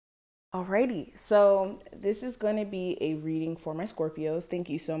Alrighty, so this is going to be a reading for my Scorpios. Thank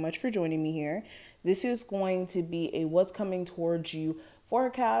you so much for joining me here. This is going to be a what's coming towards you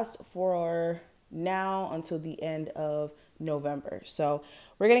forecast for now until the end of November. So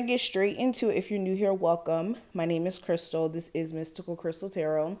we're going to get straight into it. If you're new here, welcome. My name is Crystal. This is Mystical Crystal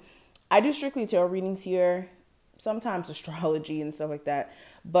Tarot. I do strictly tarot readings here, sometimes astrology and stuff like that,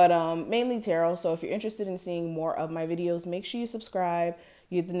 but mainly tarot. So if you're interested in seeing more of my videos, make sure you subscribe,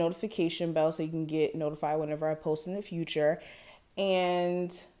 you hit the notification bell so you can get notified whenever I post in the future,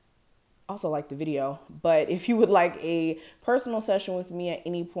 and also like the video. But if you would like a personal session with me at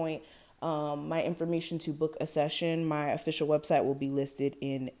any point, my information to book a session, my official website will be listed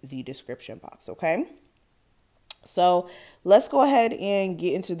in the description box. Okay, so let's go ahead and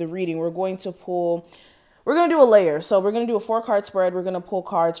get into the reading. We're going to do a layer. So we're going to do a 4-card spread. We're going to pull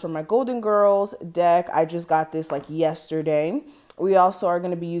cards from my Golden Girls deck. I just got this like yesterday. We also are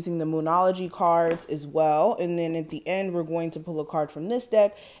going to be using the Moonology cards as well. And then at the end, we're going to pull a card from this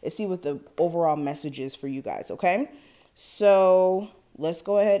deck and see what the overall message is for you guys. Okay, so let's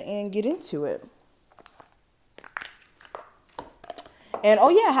go ahead and get into it. And oh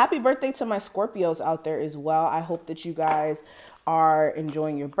yeah, happy birthday to my Scorpios out there as well. I hope that you guys are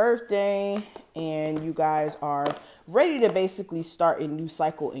enjoying your birthday and you guys are ready to basically start a new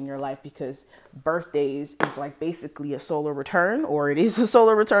cycle in your life, because birthdays is like basically a solar return, or it is a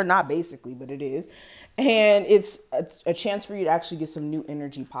solar return, not basically, but it is. And it's a chance for you to actually get some new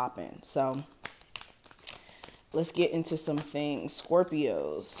energy popping. So let's get into some things.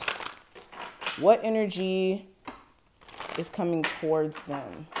 Scorpios, what energy is coming towards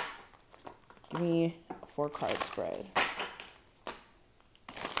them? Give me a 4-card spread.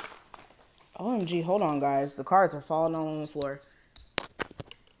 OMG, hold on guys. The cards are falling all on the floor.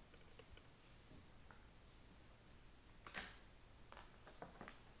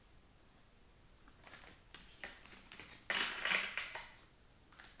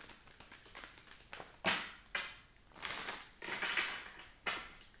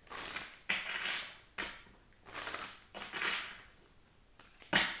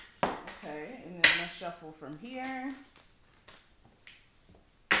 Okay, and then let's shuffle from here.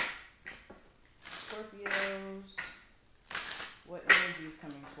 Scorpios, what energy is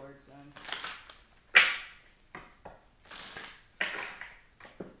coming towards them?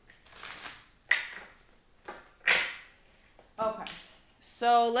 Okay,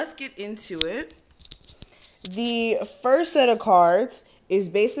 so let's get into it. The first set of cards is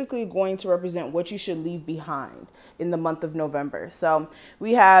basically going to represent what you should leave behind in the month of November. So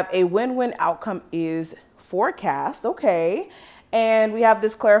we have a win-win outcome is forecast, okay, and we have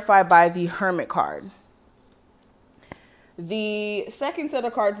this clarified by the Hermit card. The second set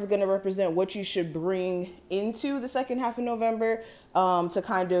of cards is going to represent what you should bring into the second half of November to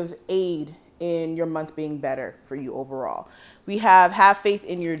kind of aid in your month being better for you overall. We have faith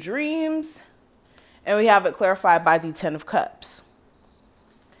in your dreams, and we have it clarified by the 10 of Cups.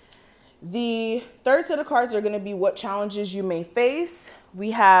 The third set of cards are going to be what challenges you may face.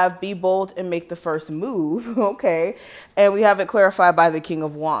 We have be bold and make the first move, okay, and we have it clarified by the King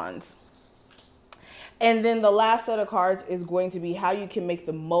of Wands. And then the last set of cards is going to be how you can make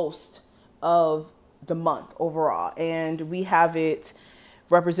the most of the month overall. And we have it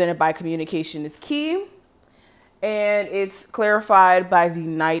represented by communication is key. And it's clarified by the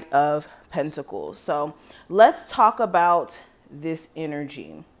Knight of Pentacles. So let's talk about this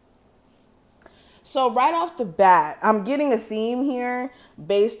energy. So right off the bat, I'm getting a theme here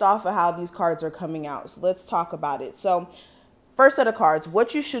based off of how these cards are coming out. So let's talk about it. So first set of cards,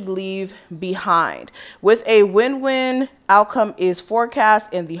 what you should leave behind. With a win-win outcome is forecast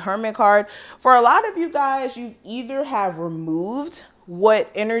and the Hermit card. For a lot of you guys, you either have removed what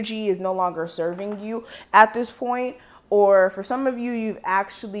energy is no longer serving you at this point, or for some of you, you've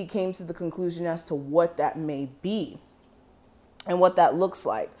actually came to the conclusion as to what that may be and what that looks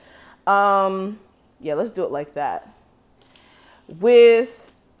like. Yeah, let's do it like that.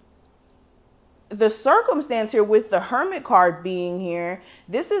 With the circumstance here, with the Hermit card being here,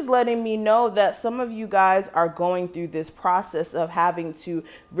 this is letting me know that some of you guys are going through this process of having to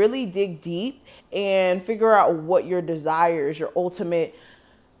really dig deep and figure out what your desires, your ultimate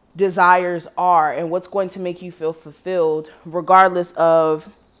desires are, and what's going to make you feel fulfilled regardless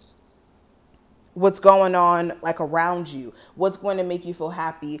of what's going on like around you, what's going to make you feel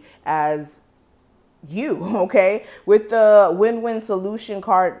happy as you, okay? With the win-win solution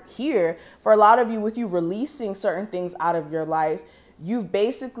card here, for a lot of you, with you releasing certain things out of your life, you've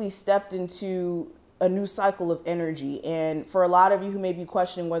basically stepped into a new cycle of energy. And for a lot of you who may be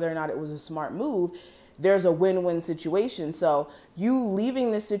questioning whether or not it was a smart move, there's a win-win situation. So you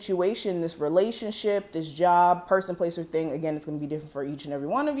leaving this situation, this relationship, this job, person, place, or thing, again, it's going to be different for each and every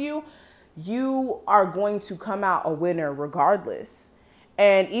one of you. You are going to come out a winner regardless.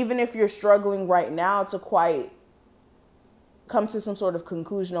 And even if you're struggling right now to quite come to some sort of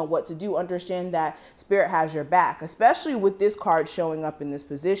conclusion on what to do, understand that Spirit has your back, especially with this card showing up in this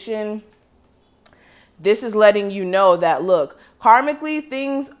position. This is letting you know that, look, karmically,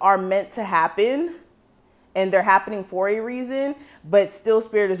 things are meant to happen and they're happening for a reason, but still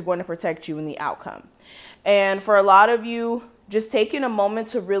Spirit is going to protect you in the outcome. And for a lot of you, just taking a moment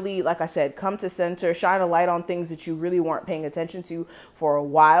to really, like I said, come to center, shine a light on things that you really weren't paying attention to for a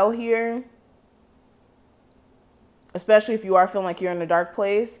while here. Especially if you are feeling like you're in a dark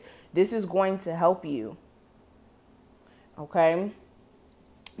place, this is going to help you. Okay.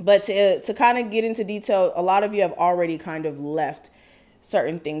 But to kind of get into detail, a lot of you have already kind of left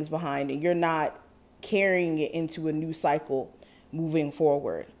certain things behind and you're not carrying it into a new cycle moving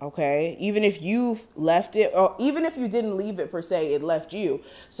forward. Okay. Even if you've left it, or even if you didn't leave it per se, it left you.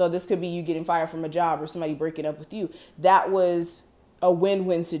 So this could be you getting fired from a job or somebody breaking up with you. That was a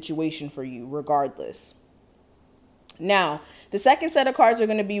win-win situation for you regardless. Now, the second set of cards are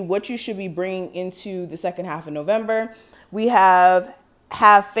going to be what you should be bringing into the second half of November. We have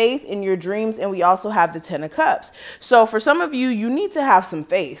faith in your dreams, and we also have the 10 of Cups. So for some of you, you need to have some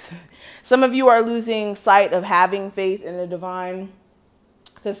faith. Some of you are losing sight of having faith in the divine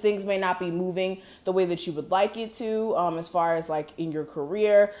because things may not be moving the way that you would like it to, as far as like in your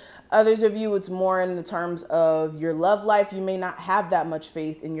career. Others of you, it's more in the terms of your love life. You may not have that much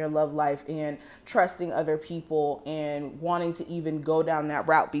faith in your love life and trusting other people and wanting to even go down that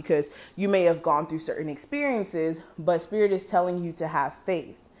route because you may have gone through certain experiences, but Spirit is telling you to have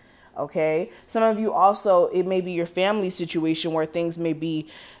faith. Okay. Some of you also, it may be your family situation where things may be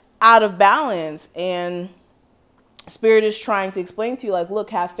out of balance and Spirit is trying to explain to you, like,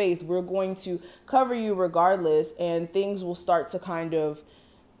 look, have faith. We're going to cover you regardless, and things will start to kind of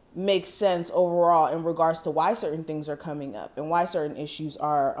make sense overall in regards to why certain things are coming up and why certain issues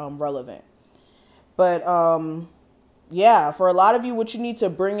are relevant. But yeah, for a lot of you, what you need to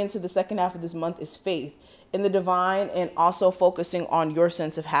bring into the second half of this month is faith in the divine and also focusing on your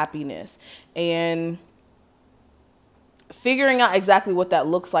sense of happiness and figuring out exactly what that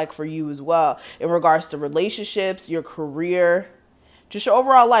looks like for you as well in regards to relationships, your career, just your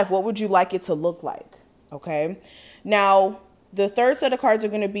overall life. What would you like it to look like? Okay. Now, the third set of cards are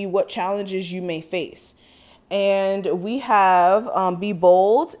going to be what challenges you may face. And we have be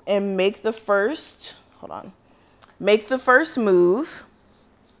bold and make the first, make the first move.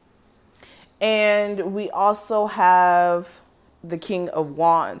 And we also have the King of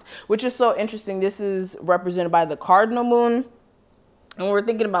Wands, which is so interesting. This is represented by the cardinal moon. And when we're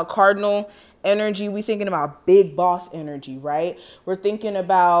thinking about cardinal energy, we're thinking about big boss energy, right? We're thinking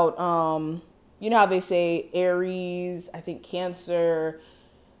about, you know how they say Aries, I think Cancer,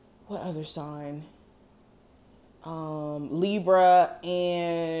 what other sign? Libra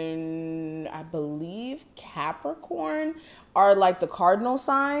and I believe Capricorn are like the cardinal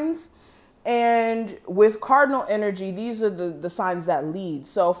signs. And with cardinal energy, these are the signs that lead.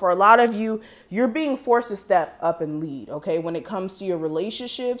 So for a lot of you, you're being forced to step up and lead. Okay. When it comes to your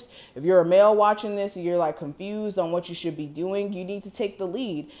relationships, if you're a male watching this and you're like confused on what you should be doing, you need to take the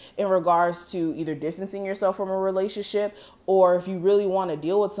lead in regards to either distancing yourself from a relationship, or if you really want to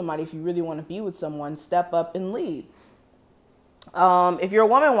deal with somebody, if you really want to be with someone, step up and lead. If you're a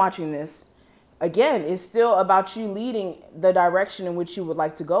woman watching this, again, it's still about you leading the direction in which you would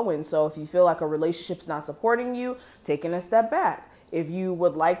like to go in. So if you feel like a relationship's not supporting you, taking a step back. If you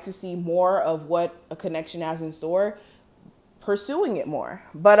would like to see more of what a connection has in store, pursuing it more.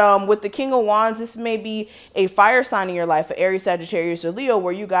 But with the King of Wands, this may be a fire sign in your life, Aries, Sagittarius, or Leo,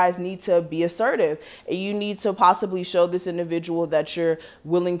 where you guys need to be assertive. And you need to possibly show this individual that you're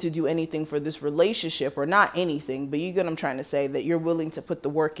willing to do anything for this relationship, or not anything, but you get what I'm trying to say, that you're willing to put the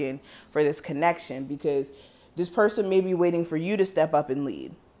work in for this connection, because this person may be waiting for you to step up and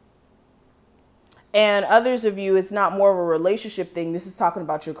lead. And others of you, it's not more of a relationship thing. This is talking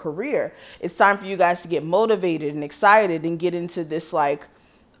about your career. It's time for you guys to get motivated and excited and get into this like,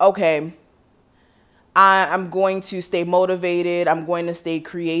 okay, I'm going to stay motivated. I'm going to stay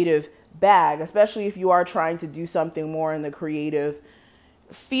creative bag, especially if you are trying to do something more in the creative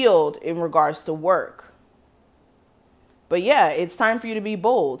field in regards to work. But yeah, it's time for you to be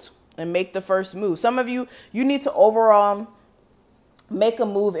bold and make the first move. Some of you, you need to overall make a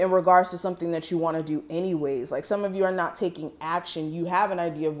move in regards to something that you want to do anyways. Like some of you are not taking action. You have an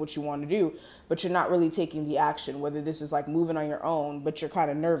idea of what you want to do, but you're not really taking the action, whether this is like moving on your own, but you're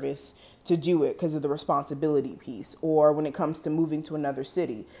kind of nervous to do it because of the responsibility piece, or when it comes to moving to another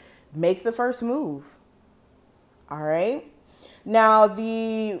city. Make the first move. All right. Now,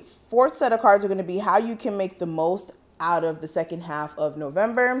 the fourth set of cards are going to be how you can make the most out of the second half of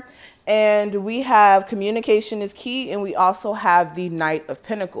November. And we have communication is key, and we also have the Knight of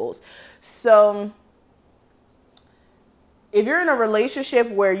Pentacles. So if you're in a relationship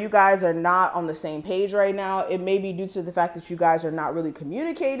where you guys are not on the same page right now, it may be due to the fact that you guys are not really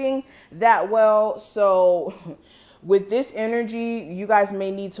communicating that well. So with this energy, you guys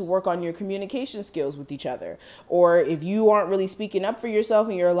may need to work on your communication skills with each other. Or if you aren't really speaking up for yourself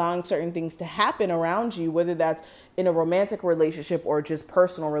and you're allowing certain things to happen around you, whether that's in a romantic relationship or just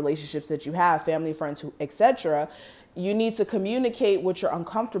personal relationships that you have, family, friends, etc., you need to communicate what you're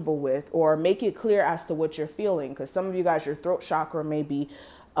uncomfortable with, or make it clear as to what you're feeling. Because some of you guys, your throat chakra may be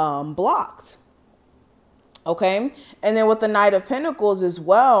blocked. Okay. And then with the Knight of Pentacles as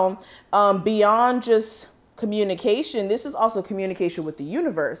well, beyond just communication, this is also communication with the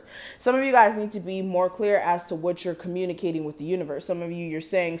universe. Some of you guys need to be more clear as to what you're communicating with the universe. Some of you, you're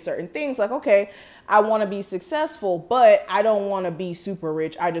saying certain things like, okay, I want to be successful, but I don't want to be super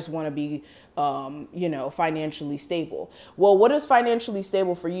rich. I just want to be financially stable. Well, what is financially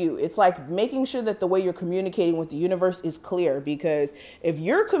stable for you? It's like making sure that the way you're communicating with the universe is clear, because if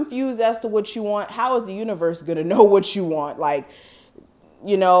you're confused as to what you want, how is the universe going to know what you want? Like,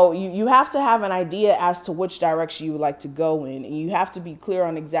 you have to have an idea as to which direction you would like to go in, and you have to be clear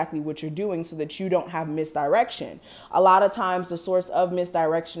on exactly what you're doing so that you don't have misdirection. A lot of times the source of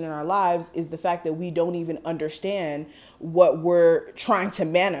misdirection in our lives is the fact that we don't even understand what we're trying to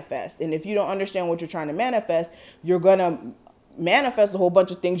manifest. And if you don't understand what you're trying to manifest, you're going to manifest a whole bunch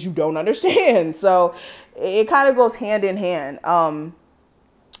of things you don't understand. So it kind of goes hand in hand.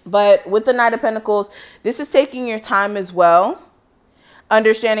 But with the Knight of Pentacles, this is taking your time as well.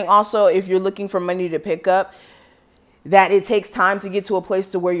 Understanding also, if you're looking for money to pick up, that it takes time to get to a place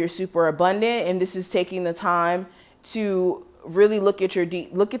to where you're super abundant. And this is taking the time to really look at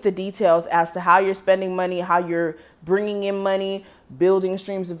the details as to how you're spending money, how you're bringing in money, building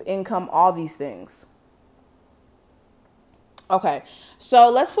streams of income, all these things. Okay, so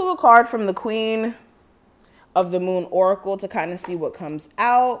let's pull a card from the Queen of the Moon Oracle to kind of see what comes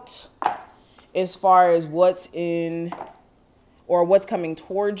out as far as what's in or what's coming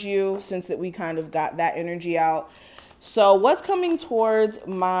towards you, since that we kind of got that energy out. So what's coming towards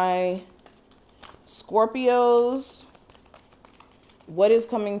my Scorpios? What is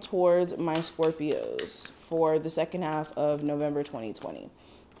coming towards my Scorpios for the second half of November 2020?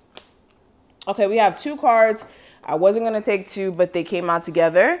 Okay, we have two cards. I wasn't going to take two, but they came out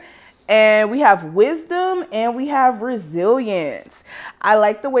together. And we have wisdom and we have resilience. I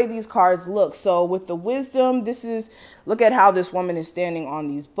like the way these cards look. So with the wisdom, look at how this woman is standing on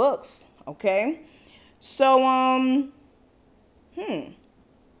these books. Okay. So,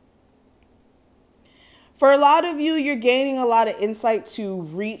 for a lot of you, you're gaining a lot of insight to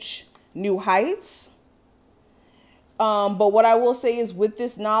reach new heights. But what I will say is, with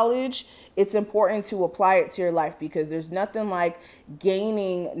this knowledge, it's important to apply it to your life, because there's nothing like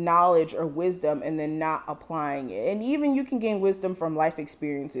gaining knowledge or wisdom and then not applying it. And even you can gain wisdom from life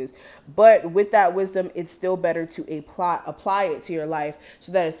experiences, but with that wisdom, it's still better to apply it to your life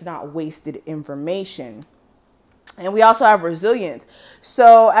so that it's not wasted information. And we also have resilience.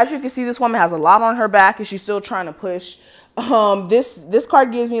 So as you can see, this woman has a lot on her back and she's still trying to push. This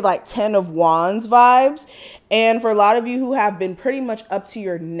card gives me like 10 of Wands vibes. And for a lot of you who have been pretty much up to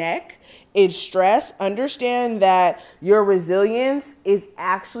your neck in stress, understand that your resilience is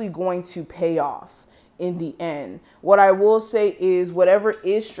actually going to pay off in the end. What I will say is, whatever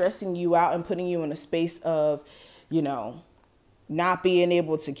is stressing you out and putting you in a space of, not being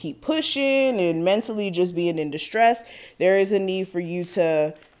able to keep pushing and mentally just being in distress, there is a need for you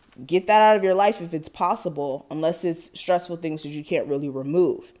to get that out of your life if it's possible, unless it's stressful things that you can't really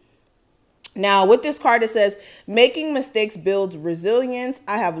remove. Now, with this card, it says, making mistakes builds resilience.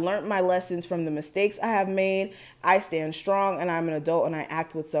 I have learned my lessons from the mistakes I have made. I stand strong and I'm an adult and I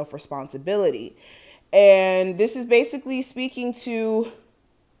act with self-responsibility. And this is basically speaking to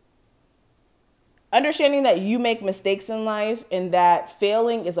understanding that you make mistakes in life and that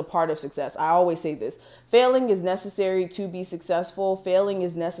failing is a part of success. I always say this. Failing is necessary to be successful. Failing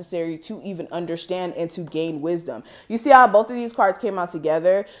is necessary to even understand and to gain wisdom. You see how both of these cards came out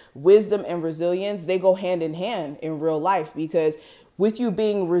together? Wisdom and resilience, they go hand in hand in real life, because with you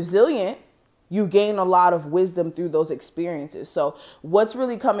being resilient, you gain a lot of wisdom through those experiences. So what's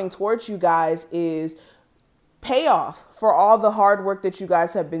really coming towards you guys is payoff for all the hard work that you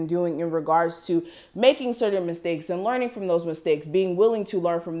guys have been doing in regards to making certain mistakes and learning from those mistakes, being willing to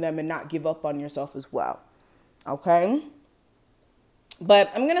learn from them and not give up on yourself as well. Okay.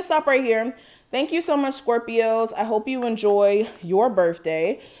 But I'm going to stop right here. Thank you so much, Scorpios. I hope you enjoy your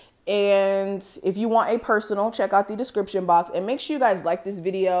birthday. And if you want a personal, check out the description box and make sure you guys like this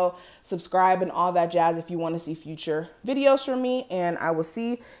video, subscribe and all that jazz if you want to see future videos from me. And I will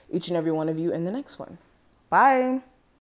see each and every one of you in the next one. Bye.